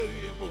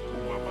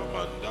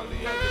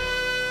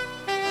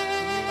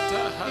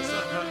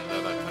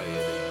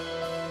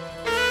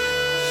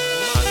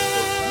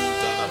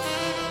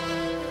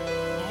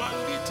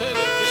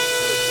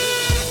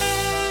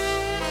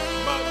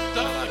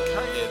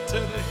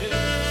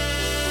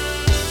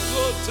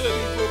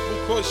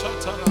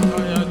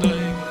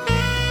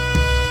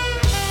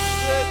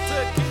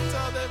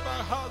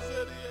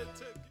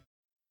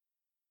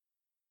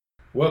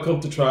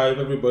Welcome to Tribe,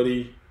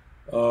 everybody.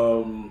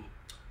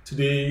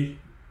 Today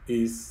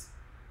is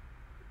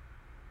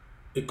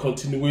a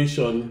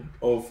continuation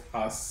of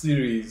our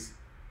series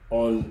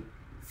on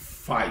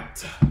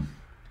fight.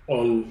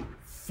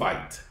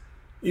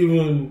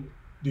 Even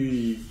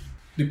the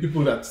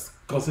people that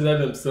consider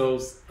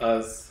themselves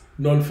as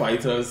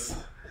non-fighters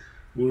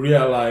will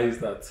realize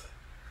that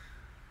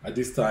at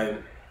this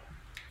time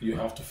you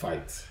have to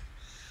fight.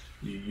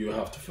 You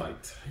have to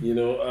fight.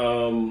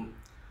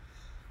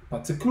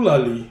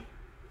 Particularly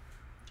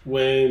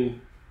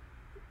when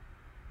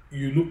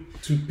you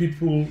look to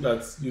people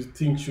that you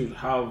think should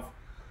have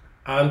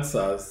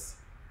answers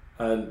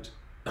and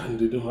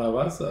they don't have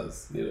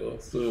answers,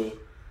 So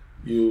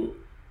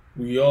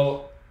we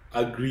all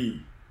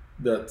agree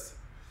that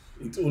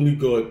it's only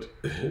God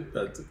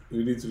that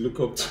we need to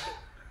look up to.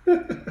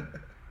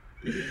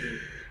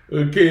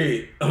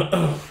 Okay,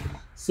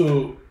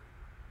 so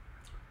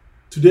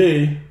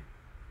today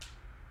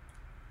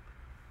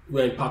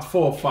we're in part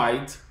 4 of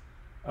fight,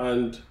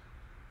 and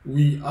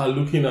we are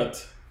looking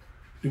at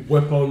the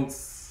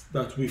weapons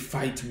that we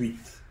fight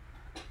with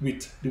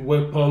the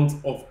weapons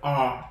of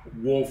our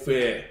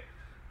warfare,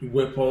 the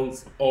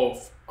weapons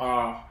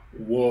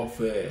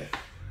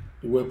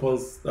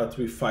that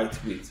we fight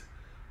with.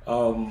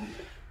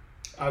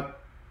 Our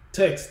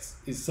text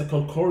is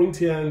 2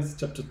 Corinthians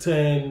chapter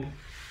 10,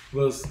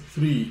 verse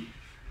 3.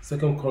 2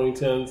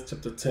 Corinthians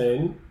chapter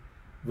 10,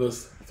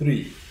 verse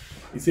 3.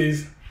 It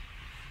says,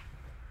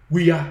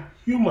 "We are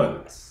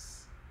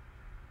humans,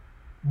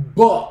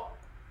 but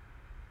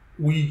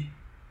we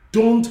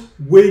don't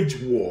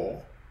wage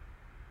war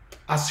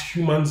as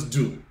humans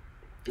do."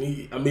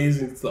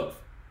 Amazing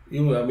stuff.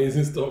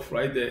 Amazing stuff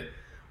right there.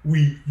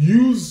 We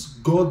use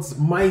God's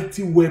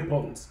mighty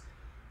weapons,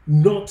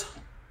 not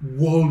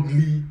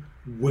worldly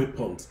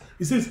weapons.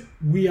 It says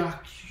we are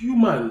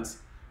humans,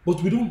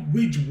 but we don't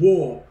wage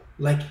war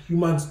like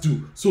humans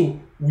do. So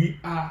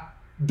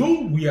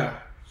though we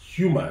are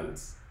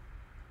humans,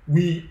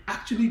 we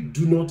actually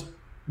do not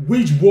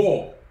wage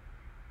war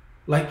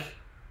like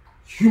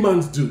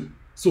humans do.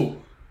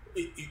 So,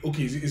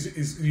 okay,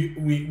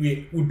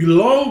 we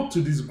belong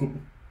to this group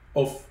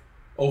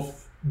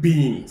of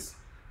beings,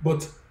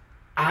 but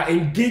our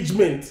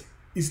engagement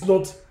is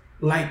not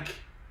like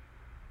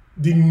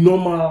the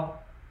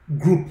normal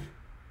group.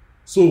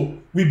 So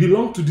we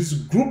belong to this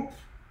group,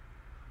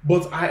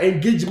 but our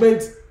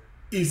engagement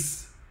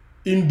is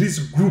in this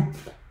group.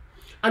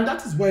 And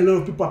that is why a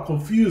lot of people are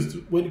confused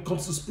when it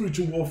comes to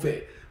spiritual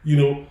warfare.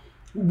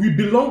 We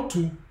belong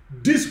to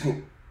this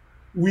group.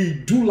 We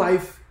do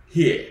life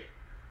here.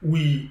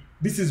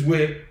 This is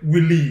where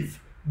we live.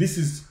 This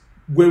is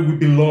where we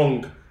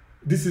belong.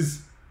 This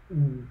is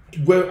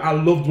where our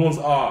loved ones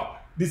are.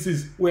 This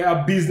is where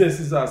our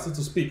businesses are, so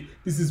to speak.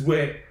 This is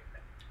where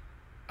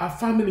our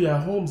family, our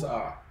homes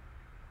are.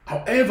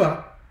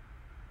 However,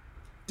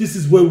 this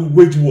is where we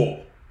wage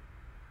war.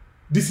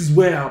 This is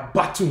where our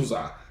battles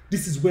are.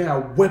 This is where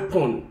our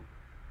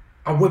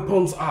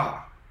weapons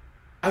are.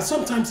 And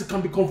sometimes it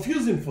can be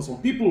confusing for some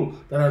people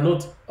that are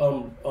not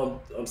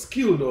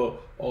skilled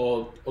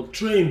or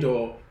trained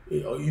or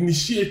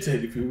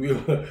initiated, if you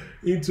will,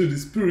 into the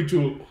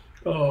spiritual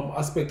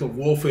aspect of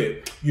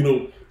warfare,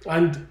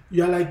 And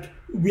you're like,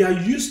 we are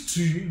used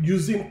to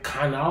using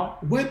carnal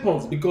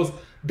weapons because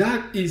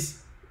that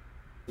is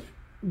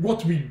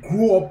what we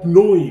grew up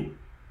knowing.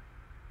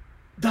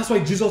 That's why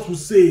Jesus would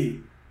say,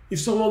 if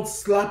someone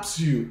slaps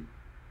you,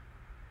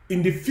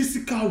 in the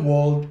physical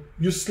world,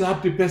 you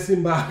slap the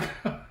person back.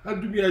 How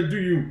do me, I do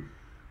you?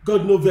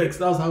 God no vex.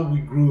 That's how we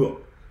grew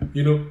up,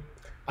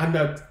 and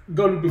that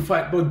God will be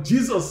fine. But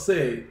Jesus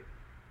said,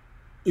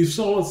 if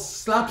someone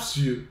slaps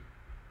you,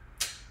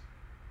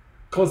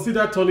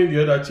 consider turning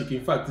the other cheek.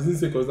 In fact, he didn't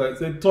say consider, he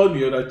said turn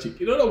the other cheek.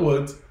 In other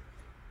words,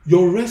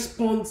 your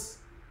response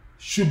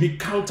should be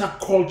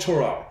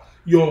countercultural.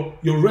 Your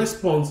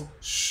response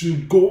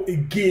should go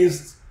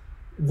against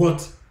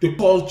what the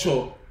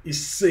culture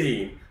is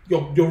saying.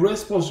 Your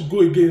response should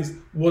go against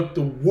what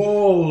the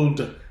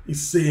world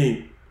is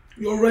saying.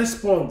 Your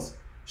response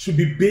should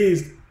be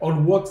based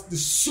on what the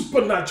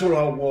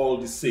supernatural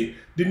world is saying.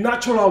 The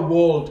natural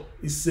world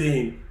is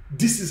saying,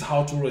 this is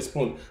how to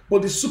respond.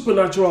 But the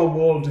supernatural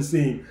world is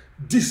saying,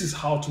 this is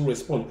how to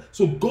respond.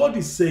 So God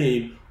is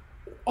saying,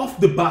 off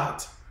the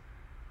bat,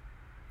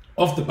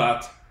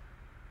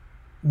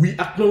 we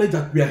acknowledge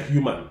that we are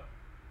human.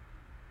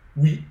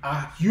 We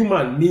are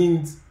human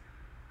means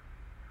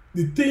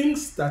the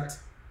things that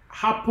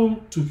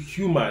happen to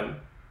human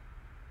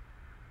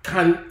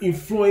can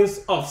influence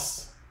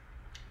us.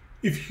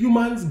 If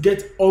humans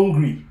get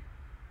hungry,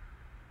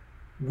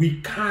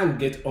 we can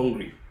get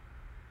hungry.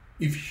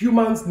 If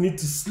humans need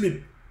to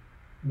sleep,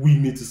 we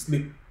need to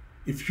sleep.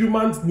 If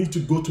humans need to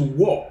go to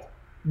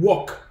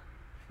work,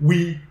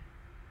 we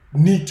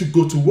need to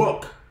go to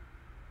work.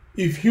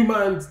 If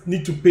humans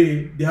need to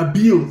pay their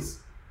bills,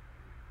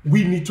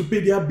 we need to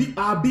pay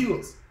our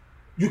bills.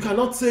 You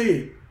cannot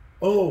say,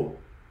 "Oh,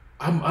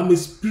 I'm a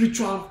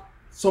spiritual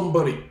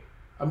somebody.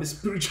 I'm a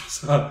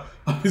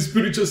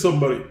spiritual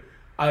somebody.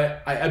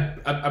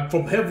 I'm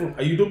from heaven,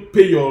 and you don't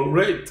pay your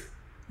rent.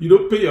 You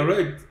don't pay your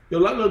rent.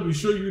 Your landlord will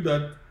show you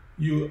that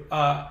you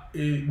are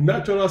a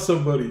natural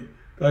somebody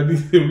that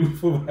needs a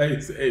roof over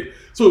his head."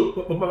 So,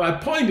 but my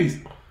point is,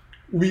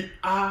 we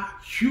are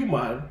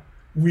human.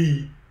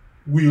 We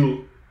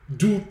will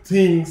do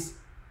things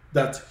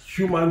that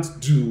humans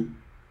do.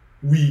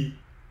 We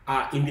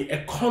are in the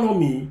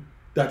economy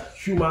that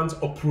humans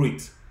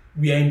operate.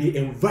 We are in the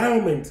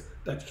environment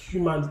that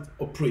humans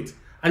operate.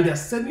 And there are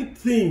certain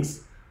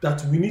things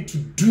that we need to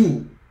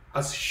do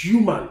as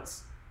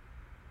humans.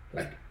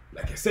 Like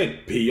I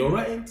said, pay your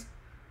rent,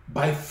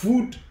 buy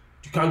food.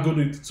 You can't go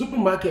to the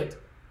supermarket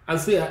and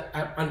say,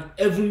 I'm an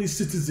heavenly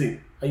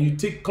citizen. And you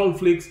take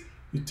cornflakes,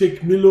 you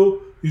take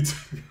Milo,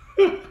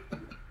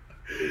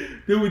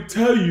 they will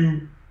tell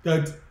you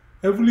that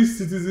heavenly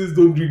citizens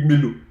don't drink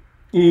Milo.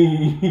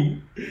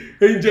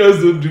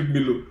 Angels don't drink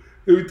Milo.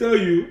 They will tell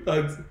you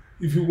that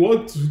if you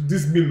want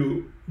this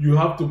Milo, you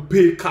have to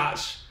pay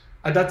cash.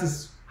 And that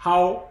is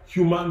how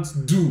humans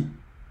do.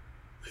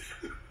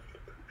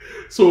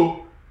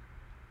 So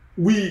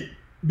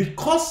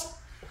because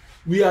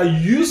we are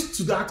used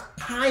to that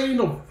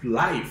kind of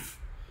life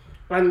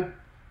and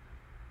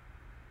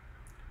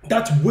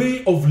that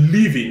way of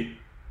living,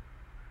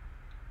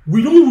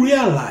 we don't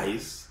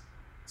realize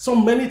so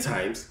many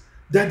times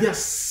that there are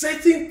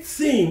certain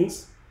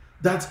things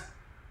that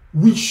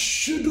we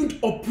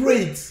shouldn't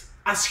operate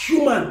as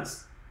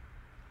humans.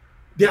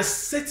 There are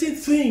certain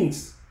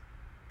things,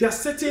 there are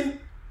certain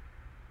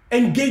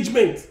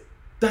engagement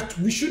that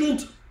we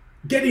shouldn't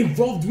get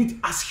involved with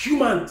as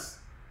humans.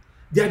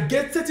 There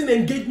are certain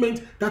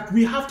engagement that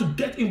we have to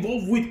get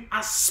involved with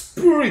as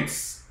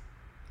spirits.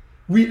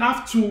 We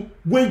have to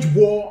wage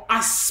war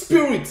as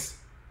spirits.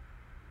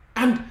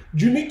 And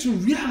you need to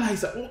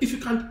realize that if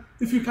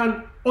you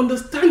can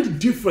understand the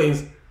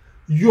difference,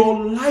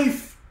 your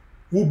life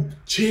will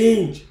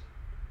change.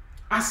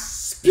 As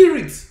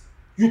spirits,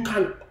 you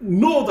can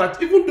know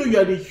that even though you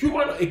are the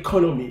human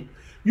economy,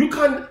 you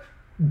can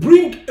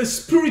bring a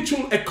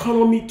spiritual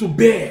economy to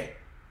bear.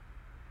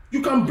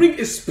 You can bring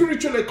a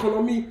spiritual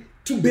economy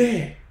to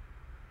bear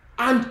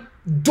and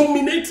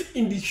dominate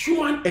in the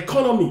human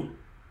economy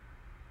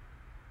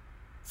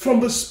from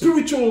your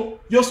spiritual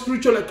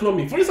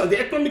economy. For instance, the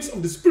economics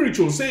of the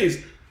spiritual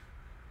says,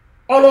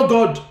 honor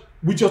God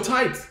with your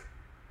tithe.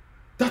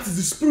 That is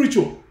the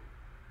spiritual.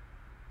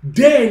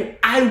 Then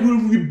I will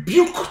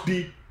rebuke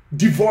the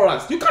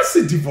devourers. You can't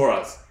say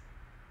devourers.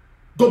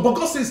 But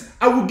God says,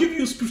 I will give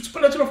you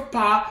supernatural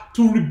power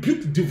to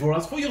rebuke the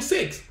devourers for your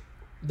sakes.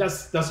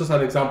 That's just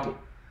an example.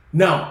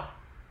 Now,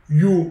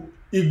 you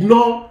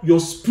ignore your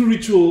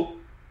spiritual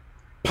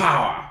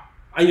power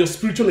and your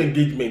spiritual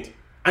engagement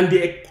and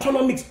the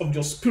economics of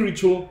your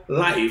spiritual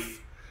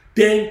life,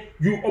 then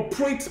you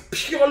operate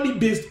purely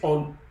based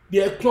on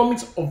the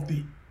economics of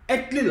the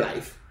earthly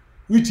life,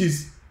 which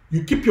is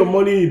you keep your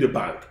money in the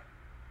bank.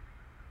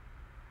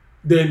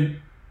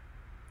 Then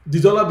the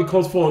dollar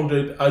becomes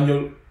 400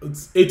 and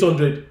it's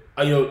 800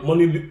 and your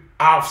money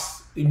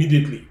halves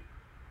immediately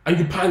and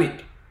you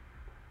panic.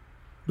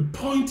 The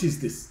point is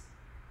this.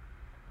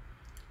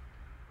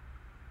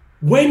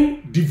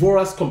 When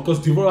devourers come, because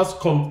devourers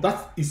come,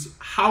 that is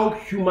how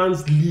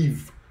humans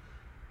live.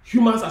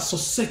 Humans are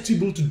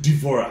susceptible to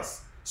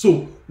devourers.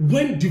 So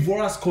when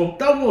devourers come,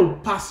 that will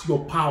pass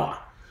your power.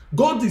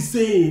 God is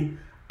saying,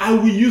 I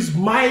will use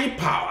my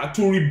power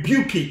to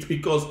rebuke it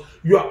because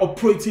you are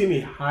operating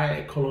a high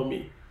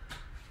economy.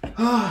 Do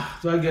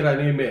I get an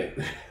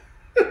amen?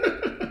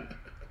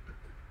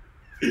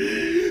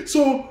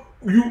 So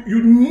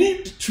you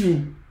need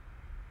to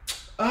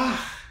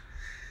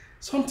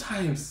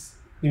sometimes,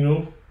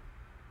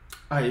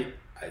 I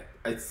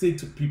say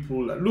to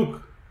people that,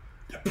 look,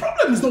 the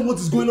problem is not what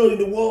is going on in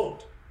the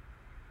world.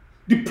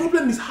 The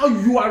problem is how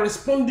you are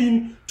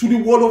responding to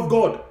the word of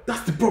God.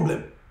 That's the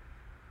problem.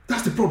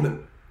 That's the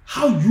problem.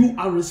 How you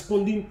are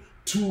responding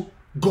to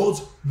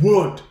God's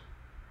word.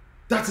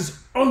 That is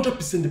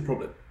 100% the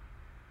problem.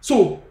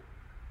 So,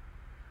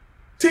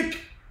 take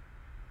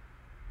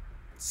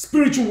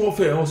spiritual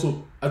warfare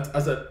also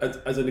as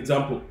an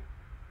example.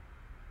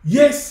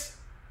 Yes,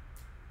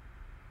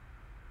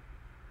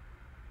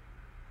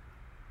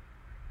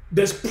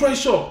 there's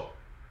pressure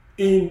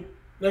in,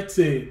 let's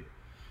say,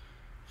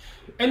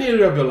 any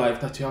area of your life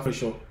that you have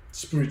pressure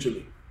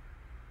spiritually.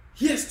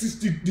 Yes,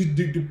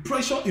 the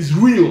pressure is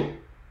real.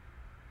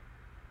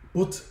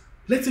 But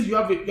let's say you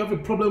have a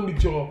problem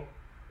with your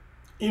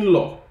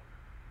in-law.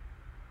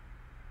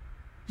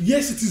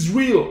 Yes, it is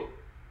real.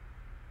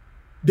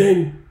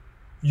 Then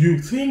you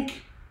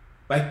think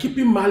by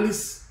keeping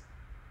malice,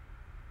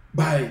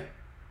 by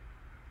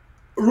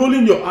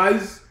rolling your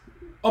eyes,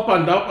 Up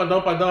and down, up and down,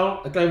 up and down.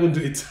 I can't even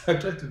do it. I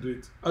tried to do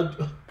it.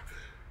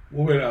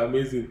 Women are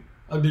amazing.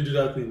 How do you do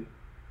that thing?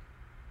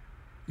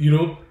 You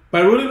know,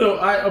 by rolling your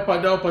eye up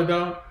and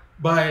down,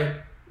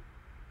 by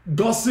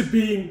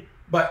gossiping,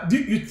 but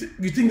you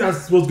think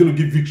that's what's going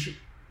to give victory?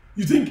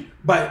 You think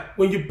by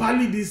when you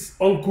pally this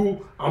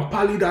uncle and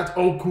pally that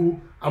uncle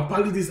and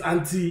pally this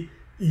auntie,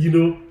 you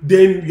know,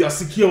 then you are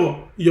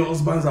secure in your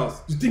husband's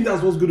house? You think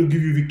that's what's going to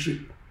give you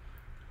victory?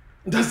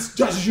 That's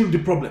just usually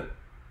the problem.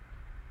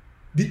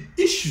 The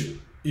issue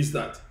is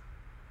that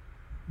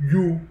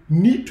you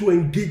need to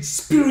engage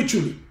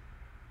spiritually.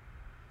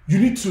 You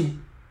need to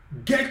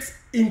get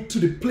into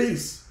the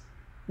place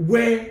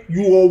where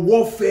your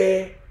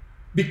warfare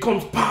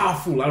becomes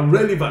powerful and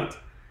relevant.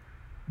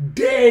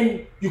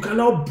 Then you can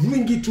now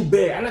bring it to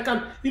bear. And I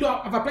can, you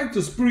know, I've applied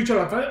to spiritual,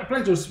 I've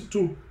applied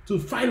to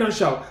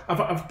financial, I've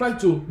applied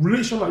to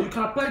relational. You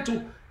can apply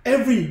to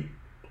every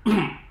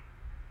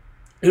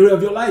area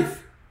of your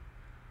life.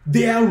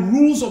 There are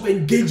rules of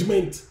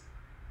engagement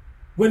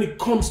when it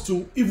comes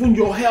to even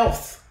your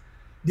health.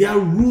 There are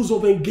rules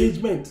of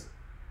engagement.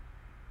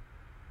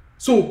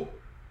 So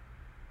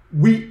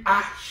we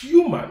are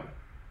human,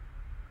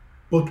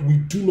 but we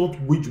do not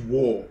wage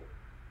war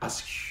as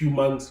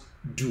humans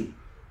do.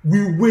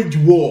 We wage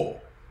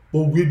war,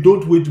 but we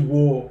don't wage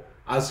war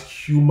as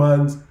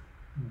humans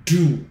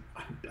do.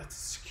 And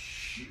that's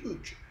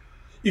huge.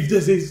 If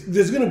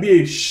there's going to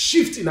be a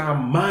shift in our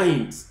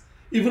minds,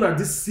 even at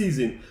this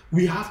season,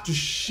 we have to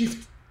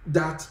shift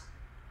that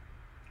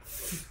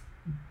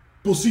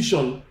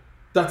position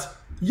that,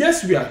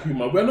 yes, we are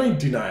human. We are not in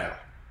denial.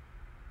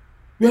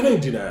 We are not in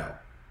denial.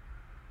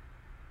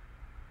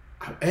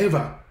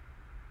 However,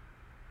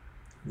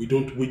 we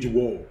don't wage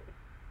war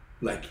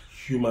like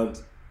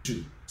humans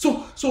do.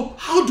 So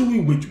how do we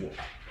wage war?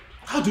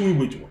 How do we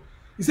wage war?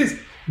 It says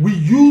we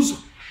use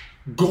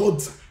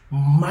God's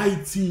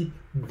mighty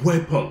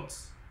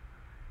weapons,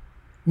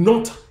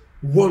 not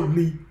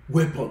worldly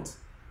weapons.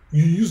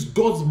 You use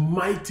God's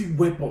mighty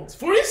weapons.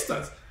 For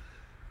instance,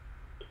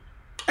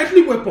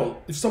 earthly weapon,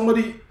 if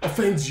somebody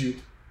offends you,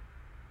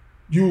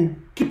 you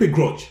keep a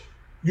grudge.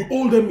 You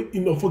hold them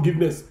in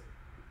unforgiveness.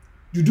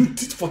 You do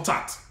tit for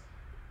tat.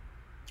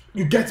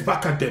 You get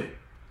back at them.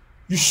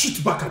 You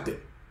shoot back at them.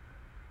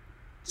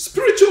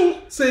 Spiritual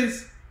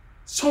says,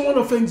 someone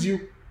offends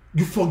you,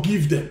 you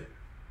forgive them.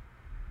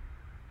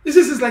 This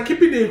is like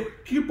keeping a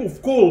heap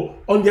of coal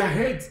on their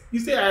head. You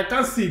say, I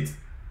can't see it.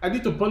 I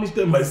need to punish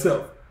them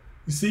myself.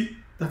 You see,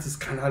 that is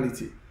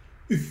carnality.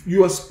 If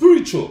you are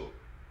spiritual,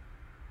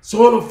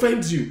 someone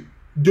offends you,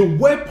 the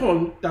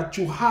weapon that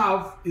you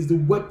have is the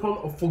weapon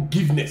of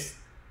forgiveness.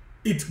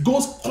 It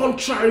goes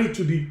contrary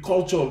to the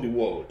culture of the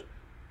world.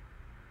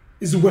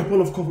 It's the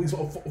weapon of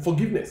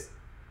forgiveness.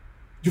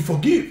 You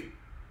forgive.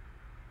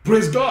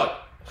 Praise God.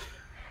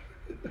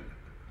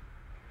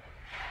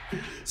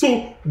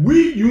 So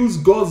we use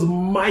God's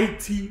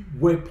mighty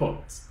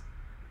weapons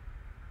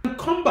in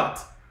combat.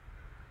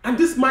 And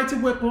these mighty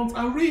weapons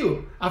are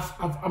real.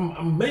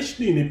 I'm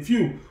mentioning a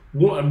few.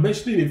 I'm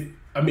mentioning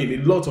a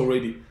lot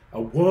already.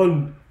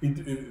 One,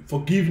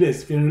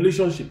 forgiveness in a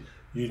relationship.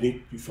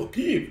 You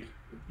forgive.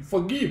 You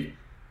forgive.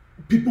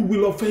 People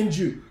will offend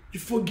you. You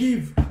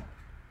forgive.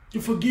 You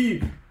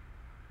forgive.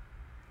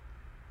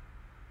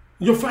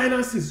 Your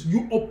finances,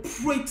 you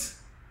operate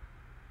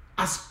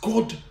as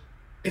God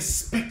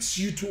expects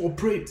you to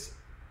operate.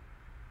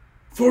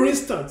 For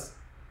instance,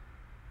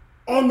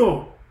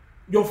 honor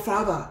your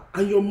father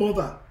and your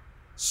mother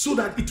so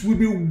that it will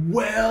be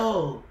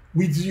well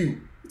with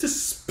you. It's a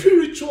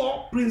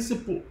spiritual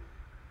principle.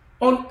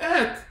 On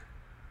earth,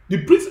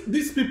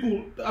 these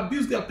people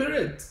abuse their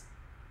parents.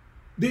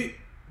 They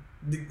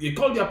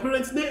call their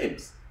parents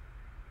names.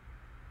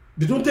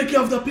 They don't take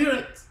care of their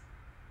parents.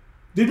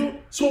 They don't.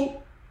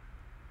 So,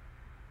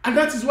 and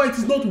that is why it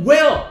is not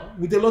well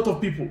with a lot of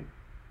people.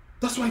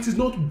 That's why it is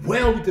not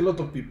well with a lot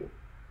of people.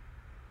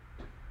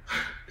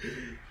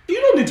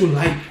 You don't need to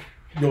like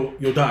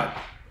your dad,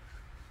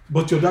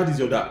 but your dad is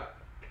your dad.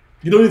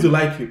 You don't need to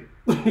like him,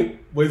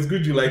 but it's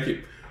good you like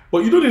him. But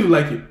you don't need to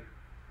like him.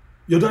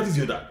 Your dad is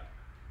your dad.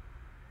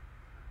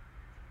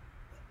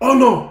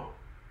 Honor.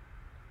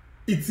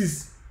 It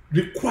is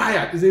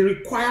required. It's a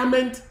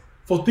requirement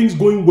for things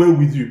going well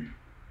with you.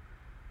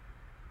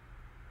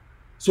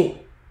 So,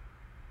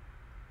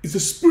 it's a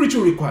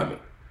spiritual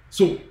requirement.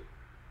 So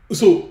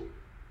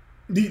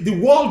the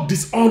world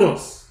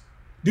dishonors.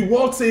 The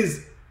world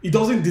says it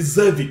doesn't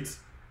deserve it.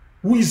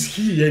 Who is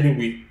he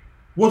anyway?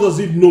 What does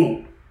it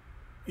know?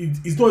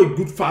 It's not a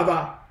good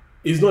father.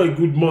 It's not a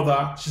good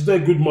mother. She's not a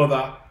good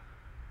mother.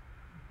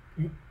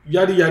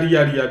 Yadi, yadi,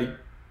 yadi, yadi.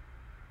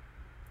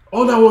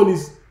 All that one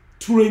is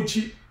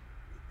Turenchi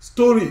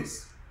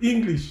stories,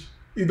 English.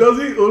 It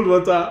doesn't hold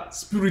water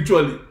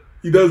spiritually.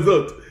 It does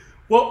not.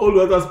 What hold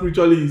water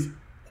spiritually is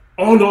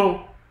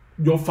honor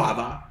your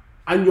father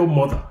and your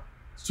mother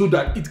so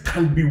that it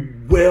can be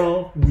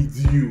well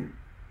with you.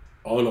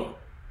 Honor.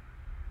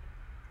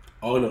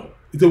 Honor.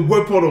 It's a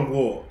weapon of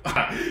war.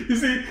 You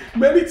see,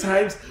 many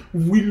times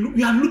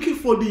we are looking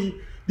for the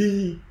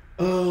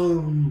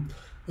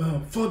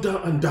fall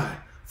down and die,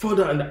 fall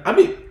down and die. I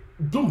mean,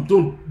 don't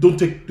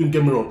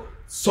get me wrong.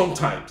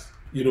 Sometimes,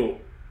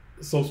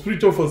 some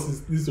spiritual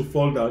forces need to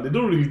fall down. They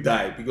don't really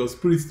die because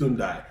spirits don't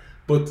die,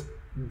 but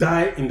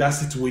die in that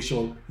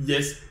situation.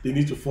 Yes, they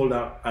need to fall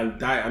down and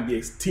die and be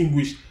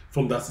extinguished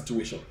from that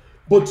situation.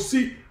 But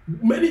see,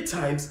 many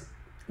times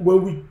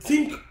when we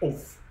think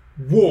of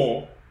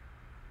war,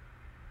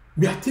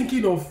 we are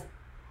thinking of,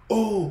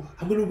 oh,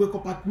 I'm going to wake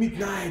up at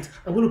midnight,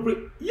 I'm going to pray.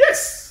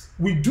 Yes,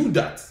 we do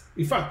that.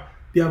 In fact,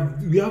 we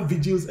have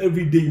vigils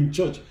every day in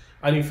church.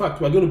 And in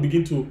fact, we're going to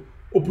begin to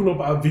open up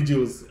our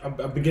vigils.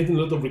 I've been getting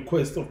a lot of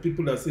requests of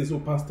people that say, so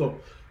Pastor,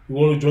 we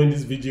want to join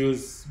these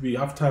videos. We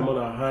have time on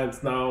our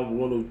hands now. We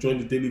want to join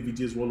the daily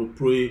videos. We want to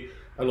pray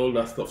and all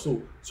that stuff.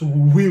 So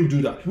we will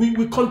do that. We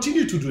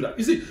continue to do that.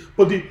 You see,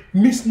 but the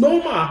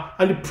misnomer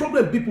and the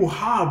problem people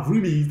have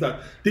really is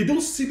that they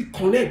don't see the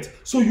connect.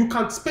 So you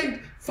can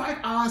spend 5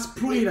 hours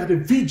praying at a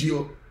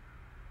video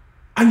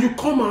and you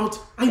come out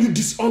and you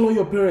dishonor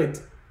your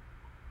parent.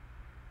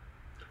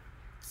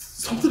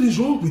 Something is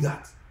wrong with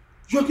that.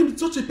 You are going to,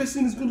 such a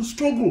person is going to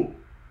struggle.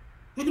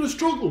 You're going to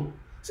struggle.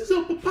 She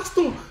said, but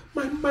Pastor,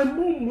 my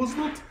mom was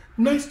not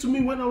nice to me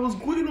when I was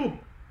growing up.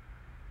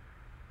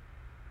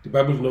 The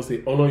Bible does not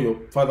say, honor your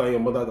father and your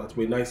mother that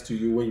were nice to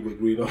you when you were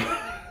growing up.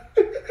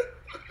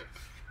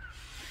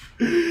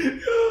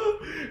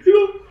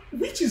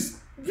 Which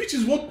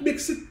is what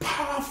makes it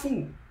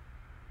powerful.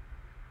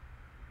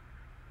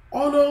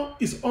 Honor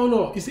is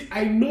honor. You see,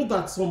 I know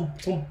that some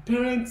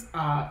parents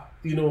are,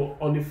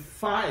 on the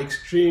far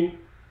extreme.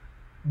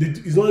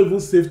 It's not even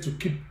safe to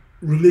keep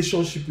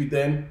relationship with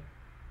them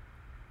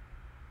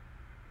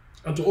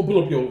and to open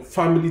up your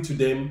family to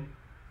them.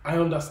 I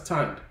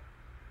understand.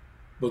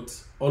 But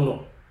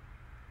honor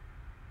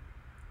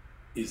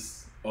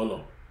is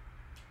honor.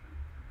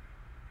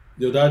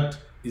 Your dad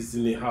is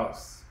in a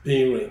house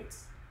paying rent.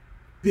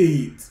 Pay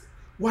it.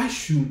 Why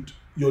should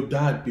your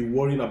dad be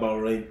worrying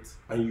about rent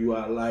and you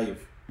are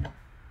alive?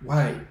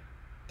 Why?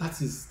 That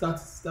is a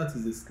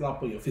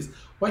slap on your face.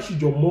 Why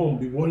should your mom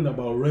be worrying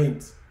about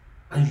rent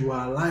and you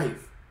are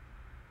alive?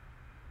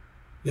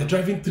 You are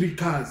driving 3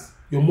 cars.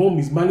 Your mom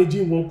is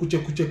managing one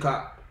kuche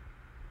car.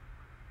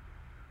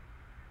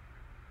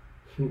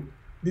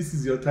 This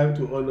is your time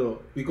to honor,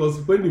 because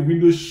when the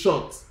window is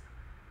shut,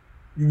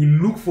 you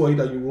will look for it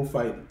and you won't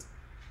find it.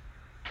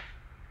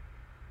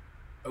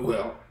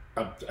 Well,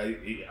 I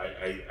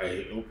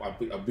hope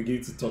I'm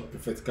beginning to talk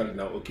prophetically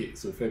now. Okay,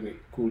 so Femi,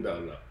 cool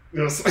down now.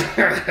 Yes.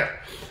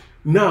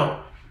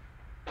 Now,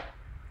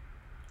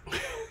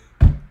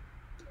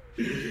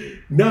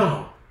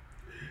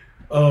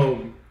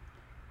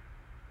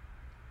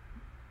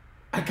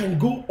 I can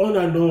go on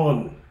and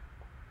on.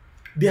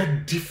 There are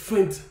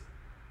different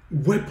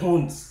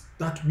weapons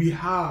that we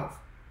have.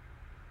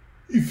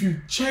 If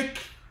you check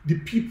the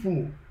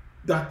people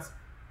that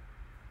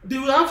they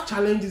will have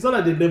challenges, not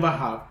that they never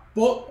have,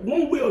 but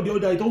one way or the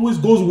other, it always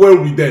goes well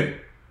with them.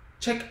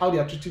 Check how they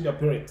are treating their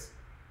parents.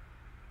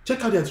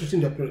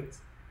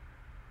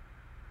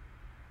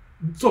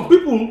 Some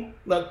people,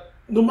 like,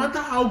 no matter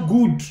how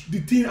good the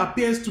thing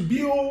appears to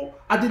be,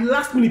 at the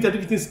last minute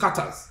everything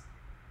scatters.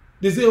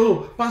 They say,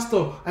 oh,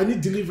 Pastor, I need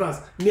deliverance,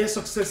 near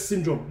success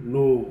syndrome.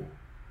 No,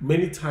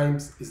 many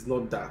times it's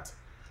not that.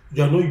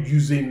 You are not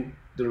using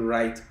the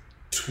right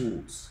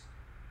tools.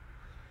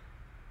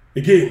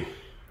 Again,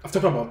 I've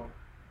talked about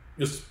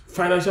just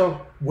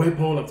financial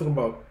weapon, I've talked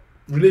about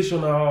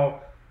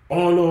relational,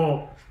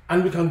 honor,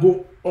 and we can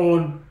go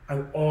on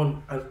and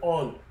on and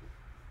on.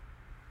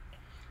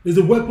 There's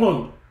a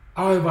weapon,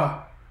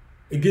 however,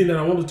 again, that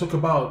I want to talk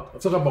about.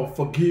 I've talked about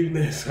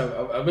forgiveness.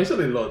 I've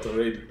mentioned a lot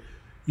already,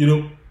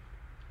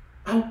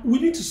 and we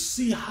need to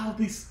see how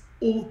this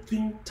whole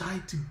thing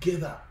tied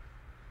together.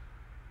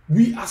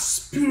 We are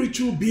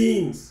spiritual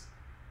beings.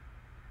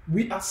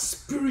 And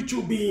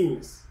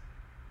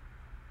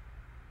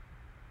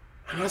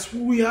that's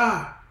who we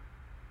are.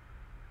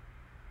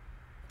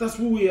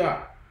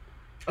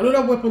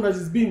 Another weapon that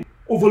is being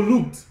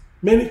overlooked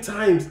many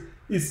times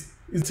is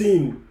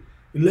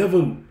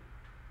 11.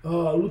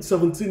 Luke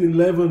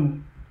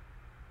 17:11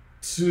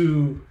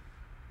 to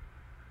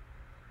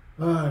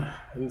I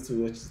need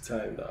to watch the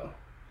time now.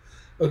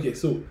 Okay,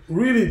 so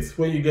read it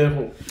when you get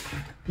home.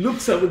 Luke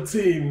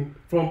 17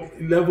 from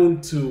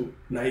 11 to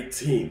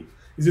 19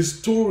 is a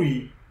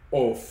story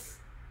of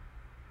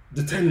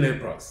the 10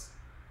 lepers.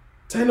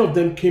 10 of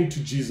them came to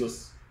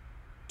Jesus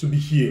to be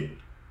healed.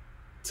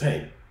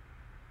 10.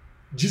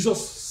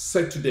 Jesus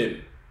said to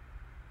them,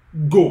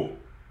 go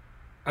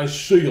and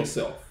show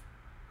yourself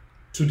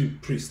to the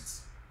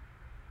priests.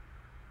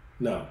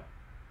 Now,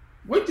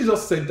 when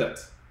Jesus said that,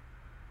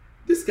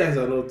 these guys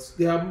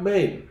they are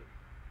men.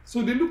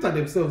 So they looked at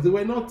themselves, they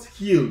were not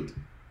healed.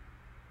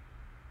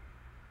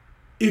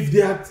 If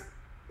they had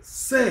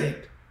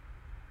said,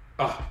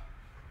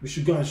 we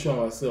should go and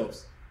show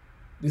ourselves,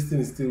 this thing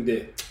is still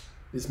there,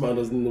 this man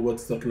doesn't know what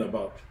he's talking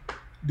about,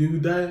 they will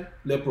die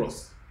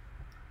leprous.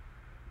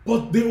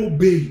 But they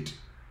obeyed.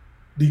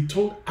 They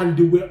turned and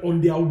they were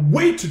on their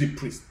way to the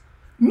priest.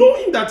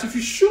 knowing that if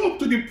you show up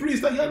to the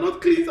priest and you're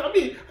not cleansed,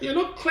 you're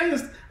not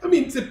cleansed,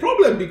 it's a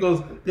problem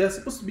because they are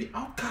supposed to be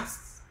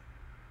outcasts.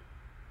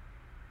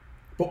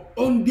 But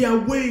on their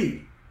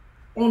way,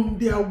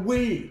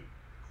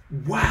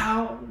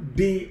 while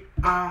they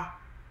are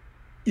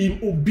in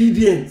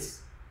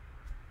obedience,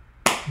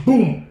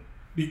 boom,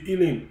 the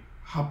healing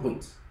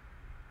happens.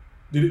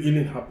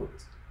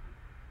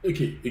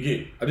 Okay,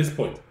 again, at this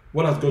point,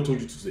 what has God told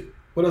you to say?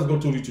 What has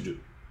God told you to do?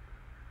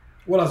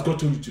 What has God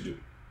told you to do?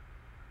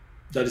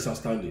 That is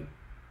outstanding.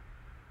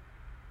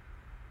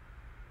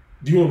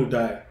 Do you want to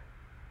die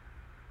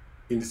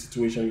in the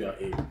situation you are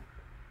in?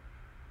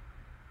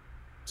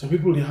 Some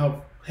people, they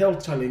have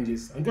health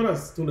challenges and God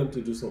has told them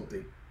to do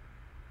something.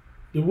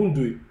 They won't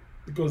do it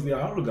because they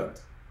are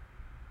arrogant.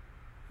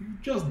 You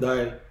just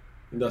die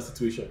in that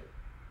situation.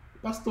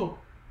 Pastor,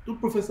 don't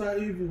prophesy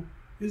evil.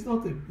 It's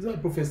not a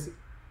prophecy.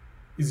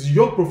 It's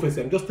your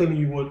prophecy. I'm just telling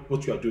you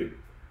what you are doing.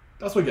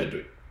 That's what you are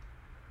doing.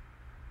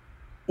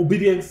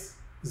 Obedience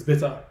is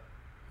better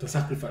than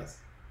sacrifice.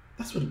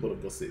 That's what the word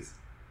of God says.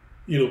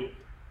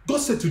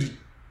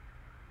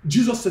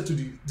 Jesus said to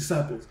the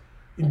disciples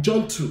in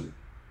John 2,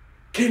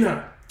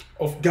 Cana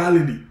of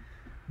Galilee,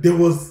 there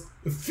was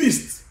a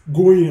feast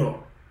going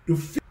on.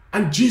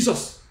 And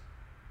Jesus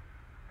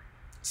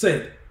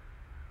said,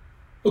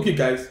 okay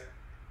guys,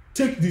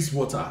 take this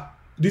water,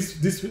 these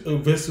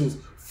vessels,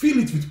 fill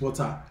it with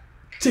water,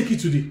 take it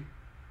to the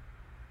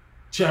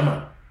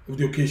chairman of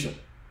the occasion.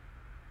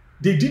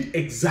 They did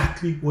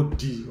exactly what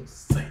Jesus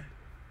said.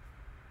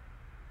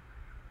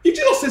 If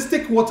Jesus says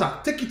take water,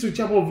 take it to the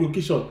chairman of the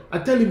occasion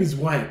and tell him it's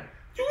wine,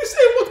 you will say,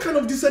 what kind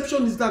of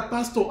deception is that,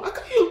 Pastor? How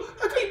can you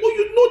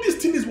this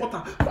thing is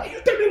water. Why are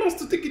you telling us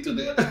to take it to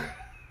the...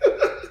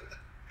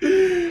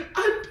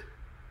 And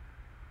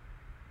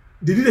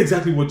they did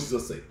exactly what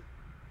Jesus said.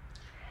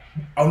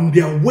 On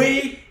their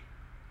way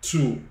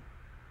to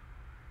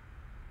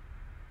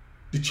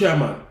the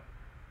chairman,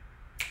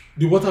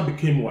 the water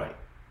became wine.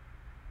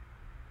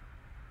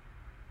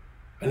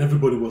 And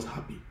everybody was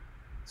happy.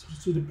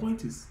 So the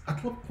point is,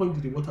 at what point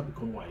did the water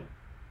become wine?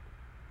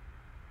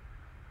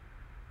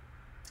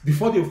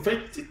 Before they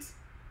fetched it?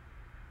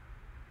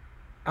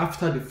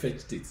 After they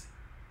fetched it?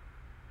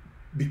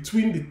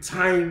 Between the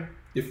time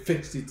they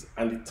fetched it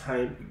and the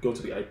time it got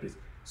to the high priest.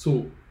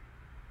 So,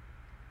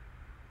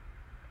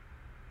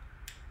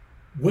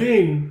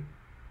 when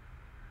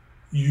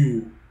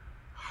you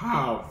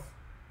have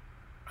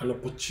an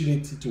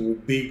opportunity to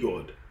obey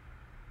God,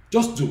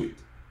 just do it.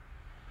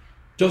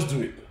 Just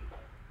do it.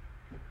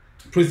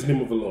 Praise the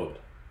name of the Lord. It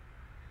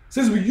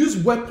says we use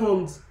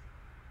weapons.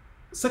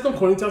 2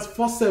 Corinthians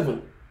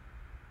 4:7.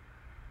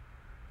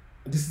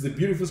 This is a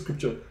beautiful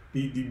scripture.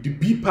 The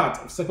B part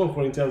of 2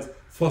 Corinthians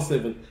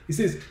 4:7. It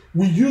says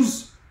we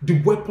use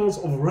the weapons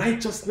of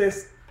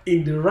righteousness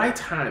in the right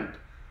hand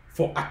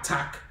for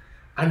attack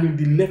and in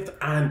the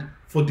left hand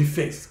for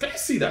defense. Can you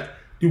see that?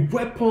 The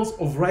weapons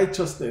of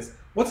righteousness.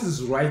 What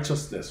is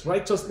righteousness?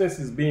 Righteousness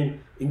is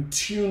being in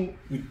tune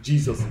with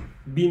Jesus,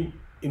 being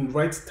in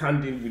right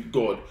standing with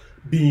God,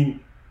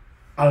 being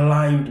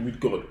aligned with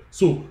God.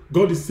 So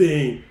God is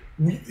saying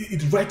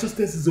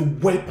righteousness is a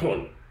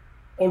weapon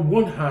on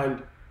one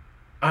hand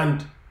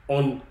and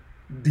on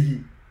the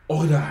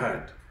other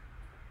hand.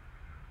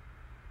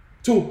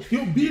 So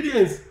the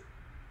obedience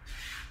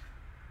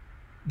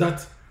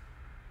that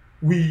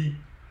we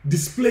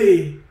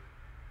display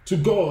to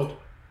God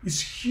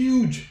is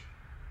huge.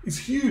 It's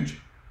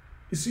huge.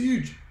 It's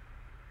huge.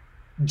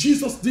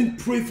 Jesus didn't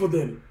pray for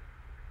them.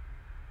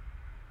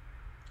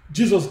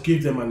 Jesus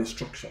gave them an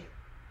instruction.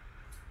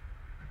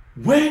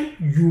 When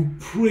you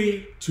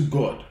pray to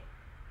God,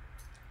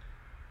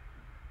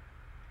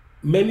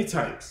 many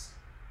times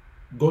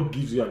God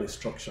gives you an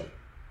instruction.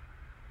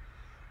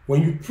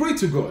 When you pray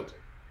to God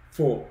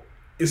for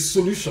a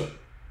solution,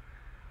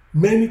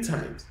 many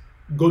times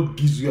God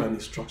gives you an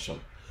instruction.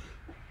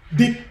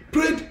 They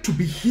prayed to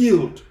be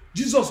healed.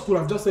 Jesus could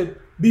have just said,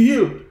 be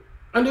healed,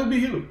 and they'll be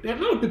healed. There are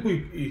a lot of people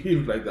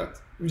healed like that.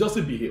 You just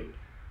say, be healed,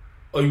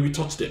 or you will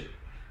touch them.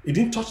 He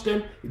didn't touch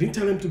them. He didn't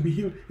tell them to be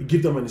healed. He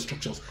gave them an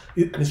instruction.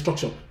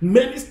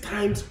 Many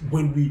times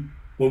when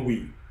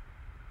we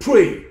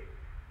pray,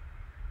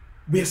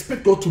 we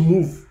expect God to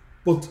move.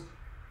 But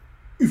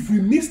if we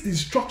miss the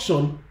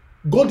instruction,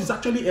 God is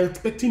actually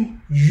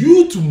expecting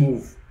you to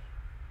move.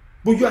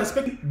 But you are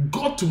expecting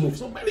God to move.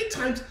 So many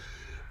times,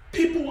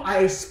 people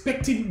are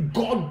expecting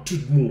God to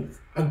move,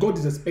 and God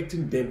is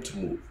expecting them to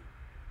move.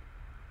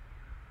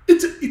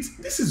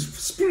 This is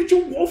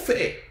spiritual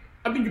warfare.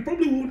 You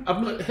probably would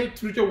have not heard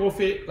spiritual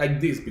warfare like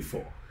this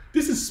before.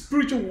 This is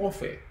spiritual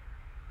warfare.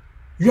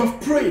 You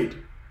have prayed,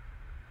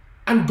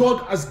 and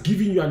God has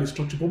given you an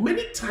instruction. But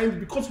many times,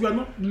 because we are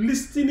not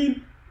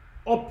listening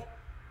up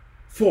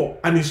for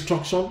an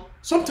instruction,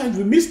 sometimes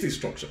we miss the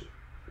instruction.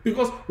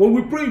 Because when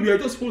we pray, we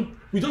just want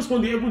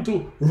the heaven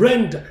to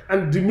rend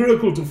and the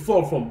miracle to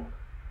fall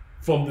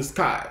from the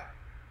sky.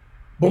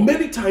 But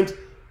many times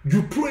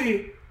you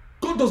pray,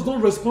 God does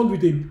not respond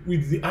with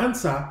the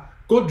answer.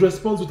 God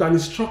responds with an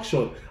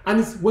instruction. And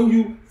it's when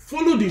you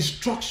follow the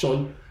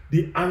instruction,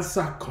 the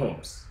answer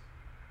comes.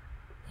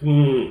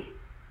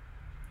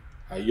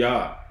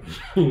 Yeah.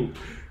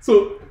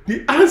 So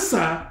the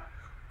answer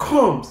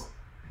comes.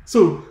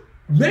 So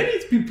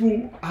many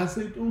people are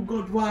saying, oh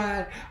God,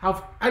 why?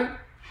 And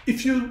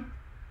if you,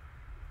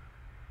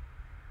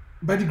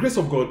 by the grace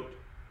of God,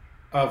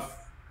 I've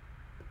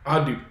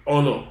had the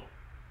honor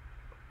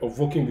of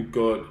working with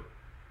God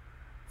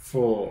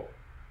for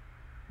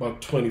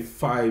about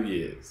 25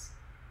 years.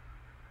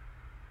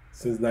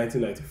 Since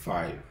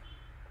 1995.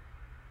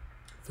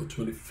 For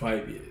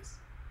 25 years.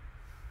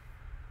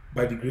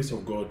 By the grace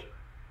of God,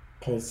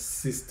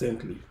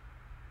 consistently.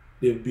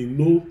 There have been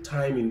no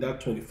time in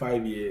that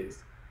 25 years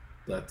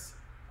that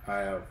I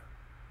have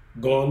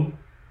gone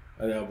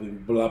and I've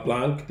been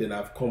blank, then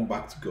I've come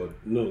back to God.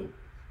 No.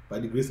 By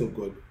the grace of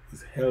God,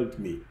 He's held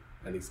me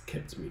and He's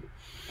kept me.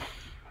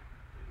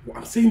 Well,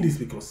 I'm saying this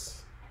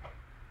because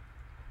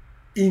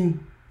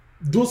in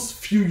those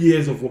few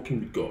years of working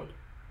with God,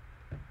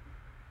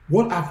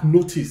 what I've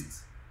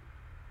noticed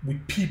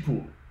with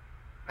people,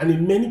 and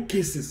in many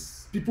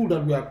cases, people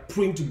that we are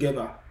praying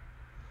together,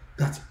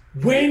 that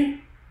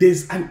when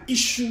there's an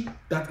issue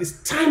that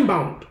is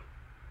time-bound,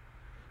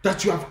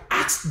 that you have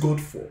asked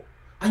God for,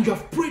 and you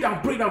have prayed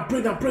and prayed and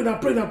prayed and prayed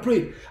and prayed and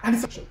prayed, and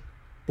it's action,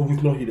 but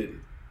we've not heeded it.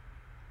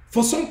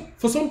 For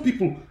some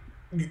people,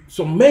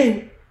 some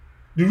men,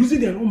 the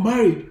reason they're not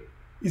married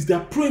is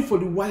they're praying for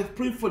the wife,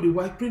 praying for the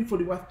wife, praying for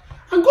the wife.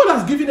 And God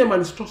has given them an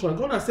instruction. And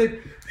God has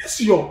said, this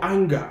is your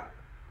anger.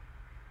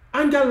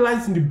 Anger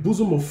lies in the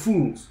bosom of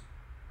fools.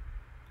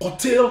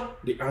 Curtail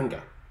the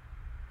anger.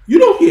 You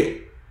don't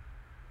hear.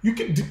 You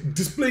keep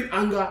displaying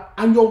anger,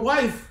 and your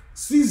wife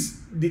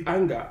sees the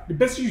anger. The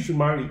person you should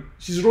marry,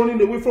 she's running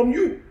away from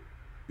you.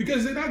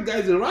 Because that guy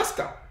is a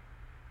rascal.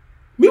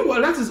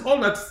 Meanwhile, that is all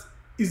that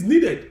is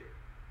needed.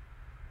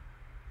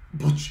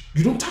 But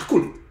you don't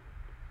tackle it.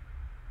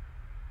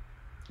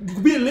 You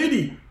could be a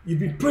lady, you've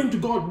been praying to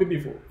God maybe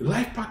for a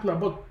life partner,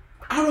 but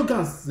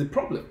arrogance is a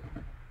problem.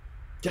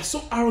 You're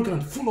so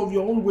arrogant, full of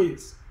your own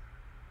ways.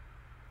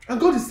 And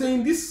God is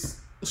saying,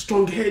 this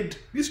strong head,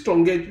 you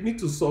need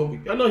to solve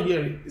it. You're not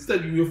hearing.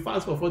 Instead, you will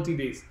fast for 40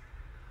 days.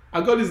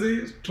 And God is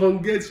saying,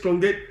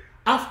 strong head.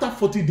 After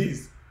 40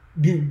 days,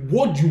 the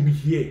word you will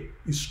hear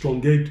is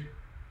strong head.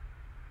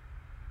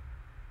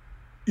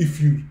 If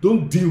you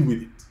don't deal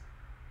with it,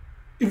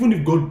 even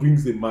if God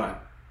brings the man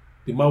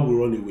will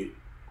run away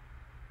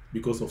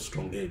because of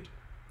strong head.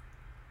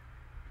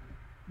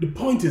 The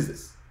point is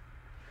this.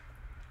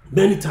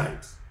 Many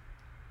times,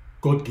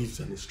 God gives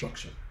an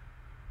instruction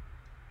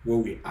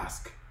when we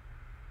ask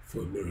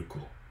for a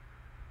miracle.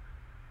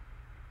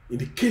 In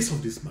the case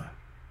of this man,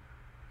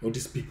 or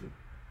these people,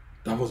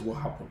 that was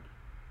what happened.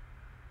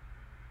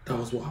 That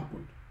was what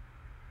happened.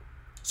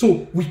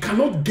 So we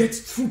cannot get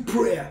through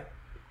prayer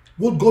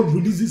what God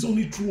releases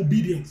only through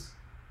obedience.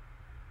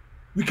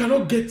 We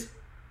cannot get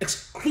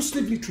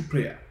exclusively through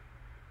prayer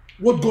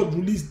what God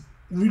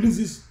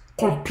releases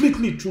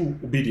completely through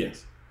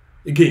obedience.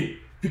 Again,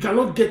 we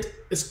cannot get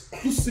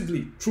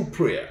exclusively through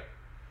prayer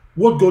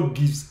what God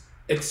gives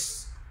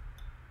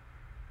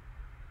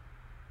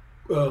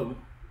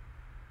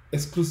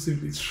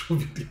exclusively through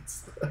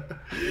obedience.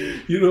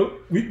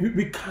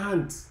 We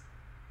can't.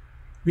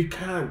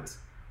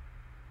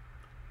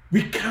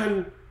 We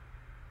can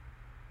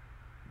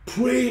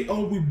pray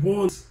all we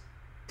want.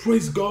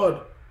 Praise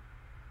God.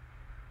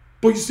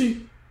 But you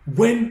see,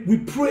 when we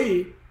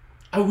pray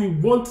and we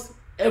want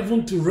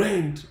heaven to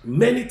rend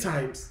many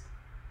times,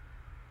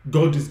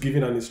 God is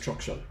giving an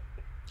instruction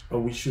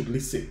and we should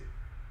listen.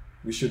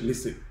 We should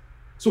listen.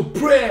 So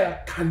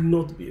prayer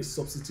cannot be a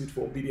substitute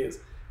for obedience.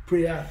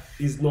 Prayer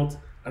is not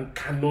and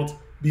cannot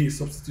be a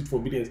substitute for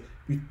obedience.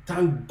 We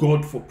thank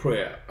God for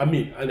prayer.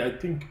 And I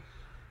think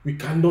we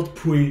cannot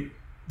pray.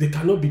 There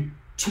cannot be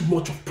too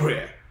much of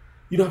prayer.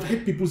 I've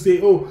heard people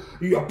say, oh,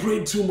 you are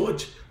praying too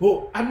much.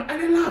 Oh, and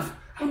I laugh.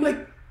 I'm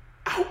like,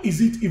 how is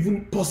it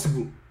even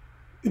possible?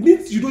 It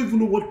means you don't even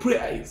know what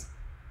prayer is.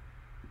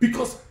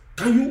 Because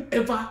can you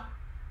ever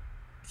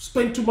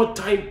spend too much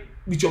time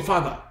with your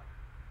father?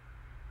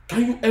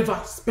 Can you ever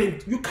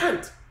you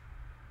can't.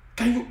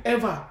 Can you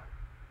ever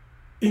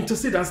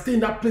intercede and stay in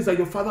that place that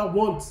your father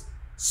wants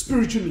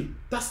spiritually?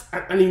 That's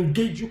and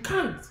engage. You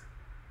can't.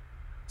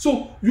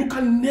 So you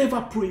can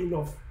never pray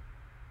enough.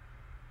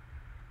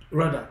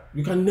 Rather,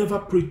 you can never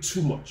pray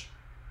too much.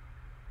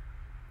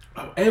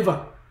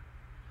 However,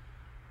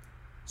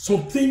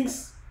 some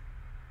things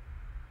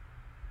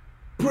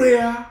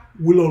prayer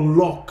will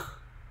unlock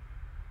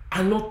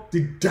are not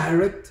the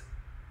direct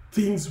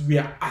things we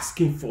are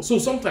asking for. So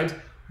sometimes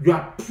you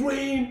are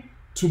praying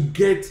to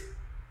get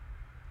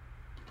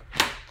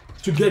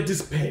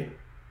this pen.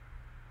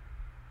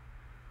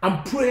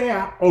 And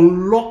prayer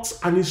unlocks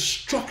an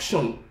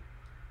instruction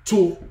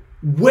to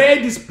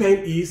where this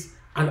pen is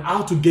and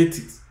how to get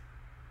it.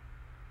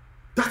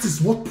 That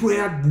is what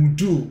prayer will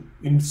do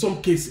in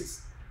some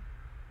cases.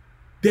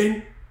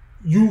 Then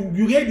you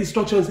hear the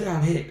instructions, say,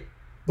 I've heard,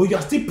 but you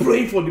are still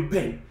praying for the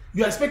pen.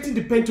 You are expecting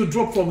the pen to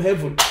drop from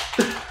heaven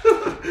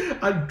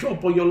and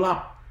drop on your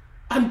lap.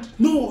 And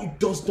no, it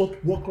does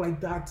not work like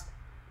that.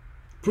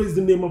 Praise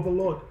the name of the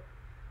Lord.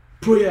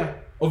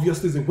 Prayer,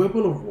 obviously, is a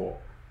weapon of war,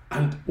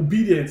 and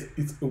obedience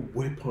is a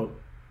weapon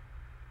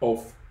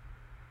of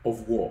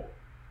war.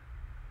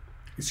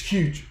 It's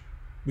huge.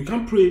 We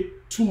can't pray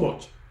too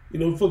much.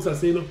 Folks are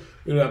saying,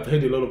 I've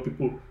heard a lot of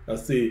people that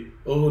say,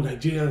 oh,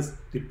 Nigerians,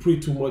 they pray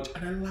too much.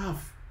 And I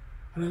laugh.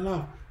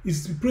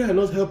 Is prayer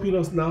not helping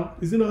us now?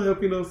 Is it not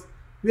helping us?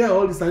 Where are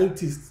all the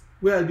scientists?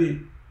 Where are they?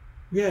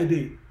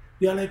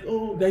 They are like,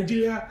 oh,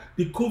 Nigeria,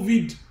 the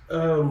COVID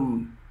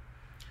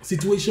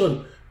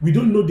situation, we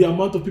don't know the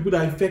amount of people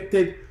that are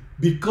infected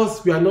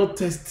because we are not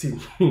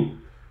testing.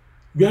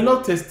 We are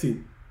not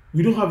testing.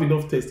 We don't have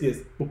enough tests, yes,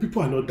 but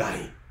people are not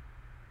dying.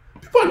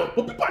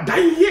 People are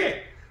dying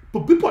here,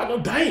 but people are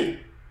not dying.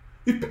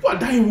 If people are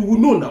dying, we will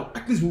know now.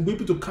 At least we'll be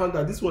able to count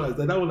that this one has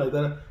died, that one has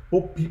died.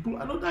 But people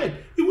are not dying.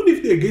 Even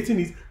if they're getting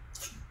it,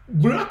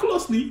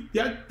 miraculously,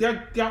 they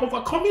are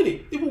overcoming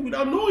it, even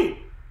without knowing.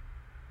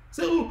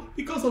 So,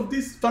 because of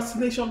this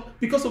vaccination,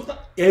 because of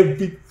that,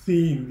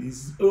 everything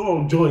is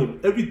all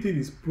joined. Everything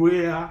is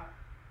prayer.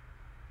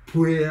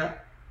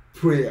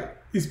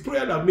 It's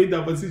prayer that made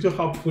that vaccination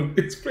happen.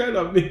 It's prayer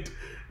that made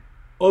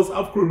us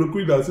have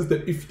chloroquine in our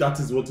system, if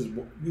that's what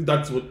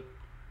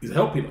is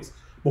helping us.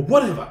 But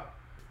whatever,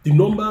 the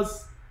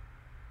numbers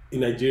in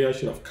Nigeria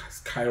should have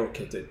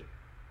skyrocketed.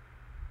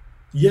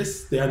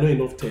 Yes, there are not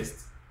enough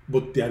tests,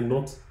 but they are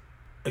not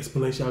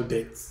exponential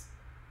deaths.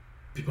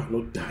 People are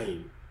not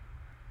dying.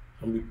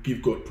 And we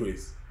give God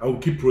praise. And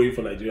we'll keep praying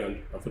for Nigeria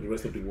and for the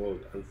rest of the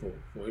world, and for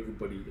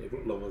everybody, every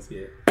one of us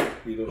here,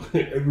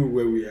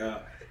 everywhere we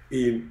are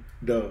in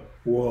the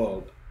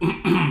world.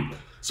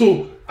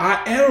 So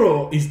our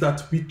error is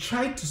that we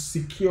try to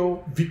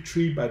secure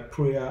victory by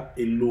prayer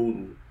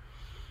alone.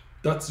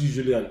 That's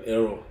usually an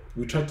error.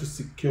 We try to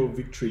secure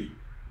victory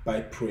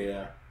by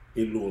prayer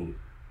alone.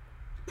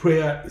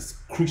 Prayer is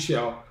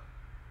crucial.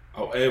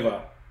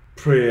 However,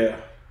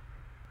 prayer,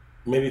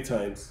 many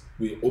times,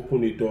 we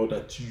open a door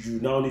that you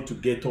now need to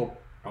get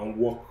up and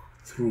walk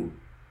through.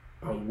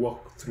 1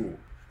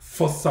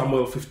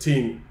 Samuel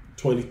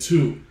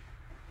 15:22.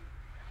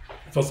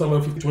 1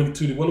 Samuel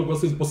 15:22, the word of God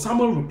says, but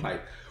Samuel replied,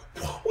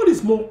 what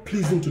is more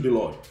pleasing to the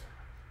Lord?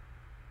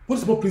 What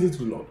is more pleasing to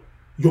the Lord?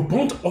 Your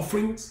burnt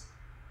offerings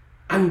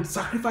and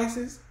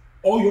sacrifices,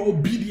 or your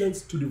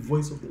obedience to the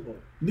voice of the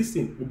Lord?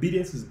 Listen,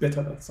 obedience is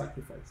better than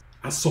sacrifice,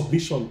 and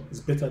submission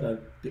is better than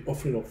the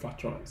offering of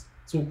fat rams.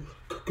 So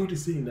God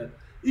is saying that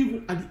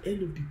even at the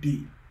end of the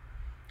day,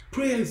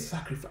 prayer is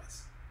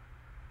sacrifice.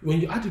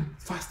 When you add it,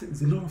 fasting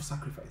is a lot of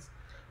sacrifice.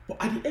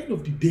 But at the end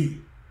of the day,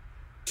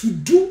 to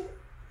do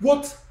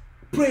what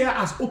prayer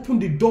has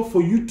opened the door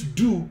for you to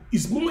do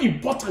is more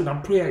important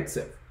than prayer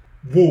itself.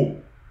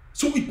 Whoa.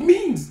 So it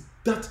means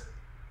that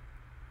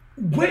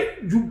when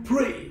you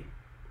pray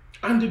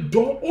and the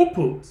door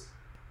opens,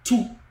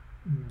 to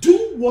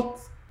do what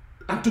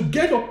and to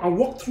get up and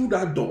walk through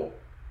that door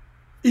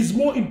is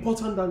more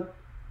important than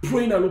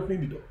praying and opening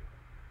the door.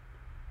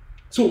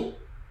 So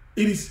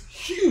it is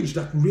huge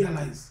that we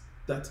realize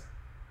that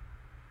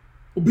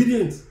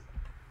obedience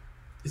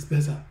is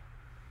better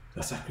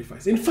than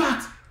sacrifice. In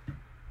fact,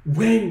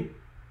 when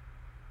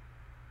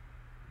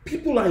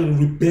people are in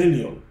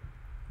rebellion,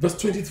 verse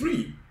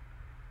 23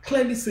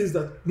 clearly says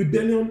that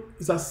rebellion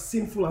is as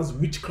sinful as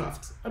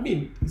witchcraft. I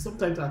mean,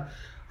 sometimes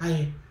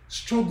I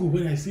struggle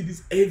when I see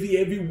these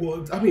heavy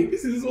words. I mean,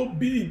 this is so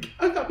big.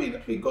 I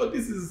mean, God,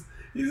 this is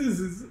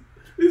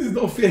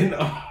not fair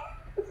now.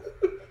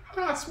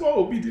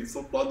 Small obedience,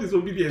 so not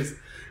disobedience,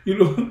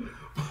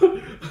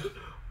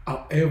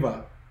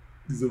 However,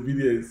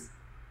 disobedience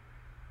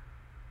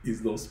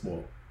is not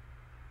small.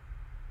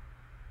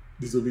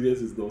 Disobedience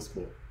is not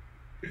small.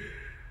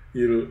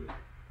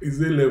 It's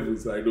the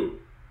levels, I know.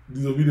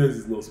 Disobedience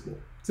is not small.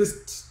 It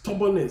says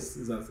stubbornness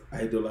is as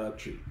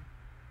idolatry.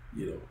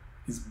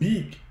 It's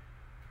big.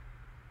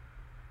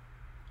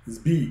 It's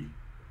big.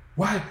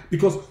 Why?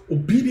 Because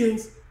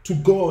obedience to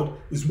God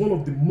is one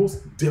of the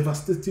most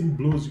devastating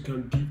blows you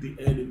can give the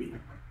enemy.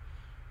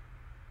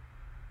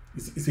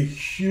 It's a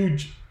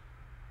huge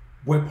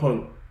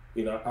weapon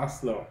in our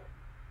arsenal.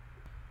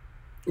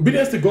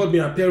 Obedience to God may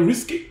appear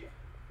risky,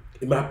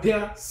 it may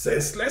appear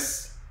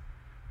senseless,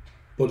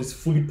 but it's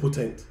fully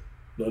potent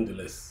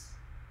nonetheless.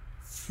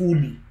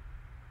 Fully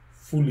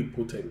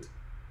potent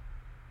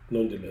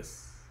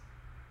nonetheless.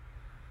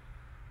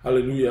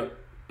 Hallelujah.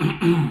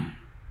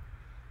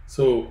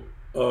 So,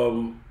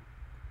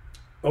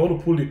 I want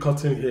to pull the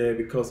curtain here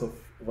because of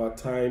our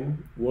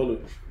time. We want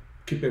to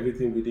keep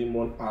everything within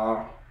 1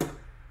 hour.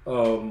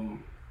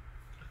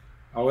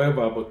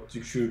 However, but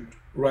you should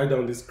write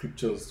down the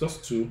scriptures,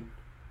 just two.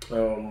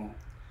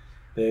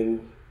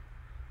 Then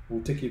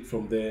we'll take it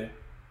from there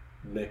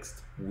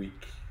next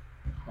week.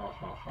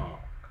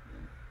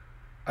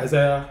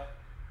 Isaiah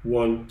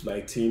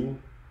 1:19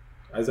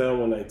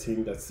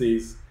 that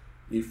says,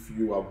 if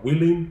you are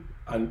willing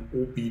and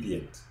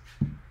obedient,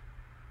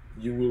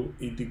 you will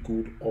eat the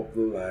good of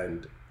the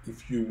land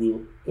if you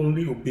will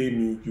only obey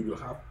me, you will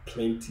have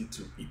plenty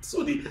to eat.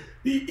 So the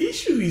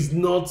issue is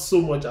not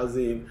so much as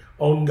in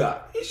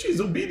hunger. The issue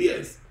is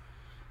obedience.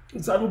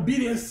 It's an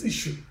obedience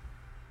issue.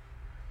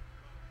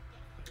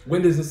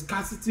 When there's a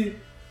scarcity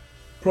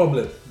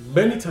problem,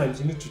 many times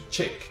you need to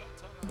check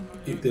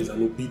if there's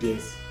an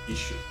obedience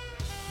issue.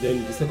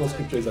 Then the second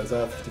scripture is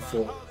Isaiah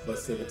 54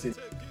 verse 17.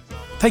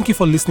 Thank you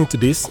for listening to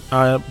this.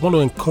 I want to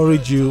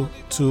encourage you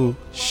to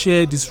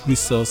share this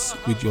resource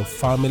with your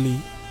family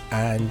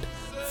and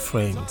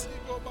friends.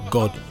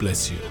 God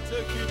bless you.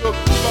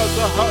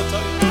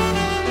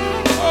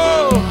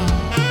 Oh.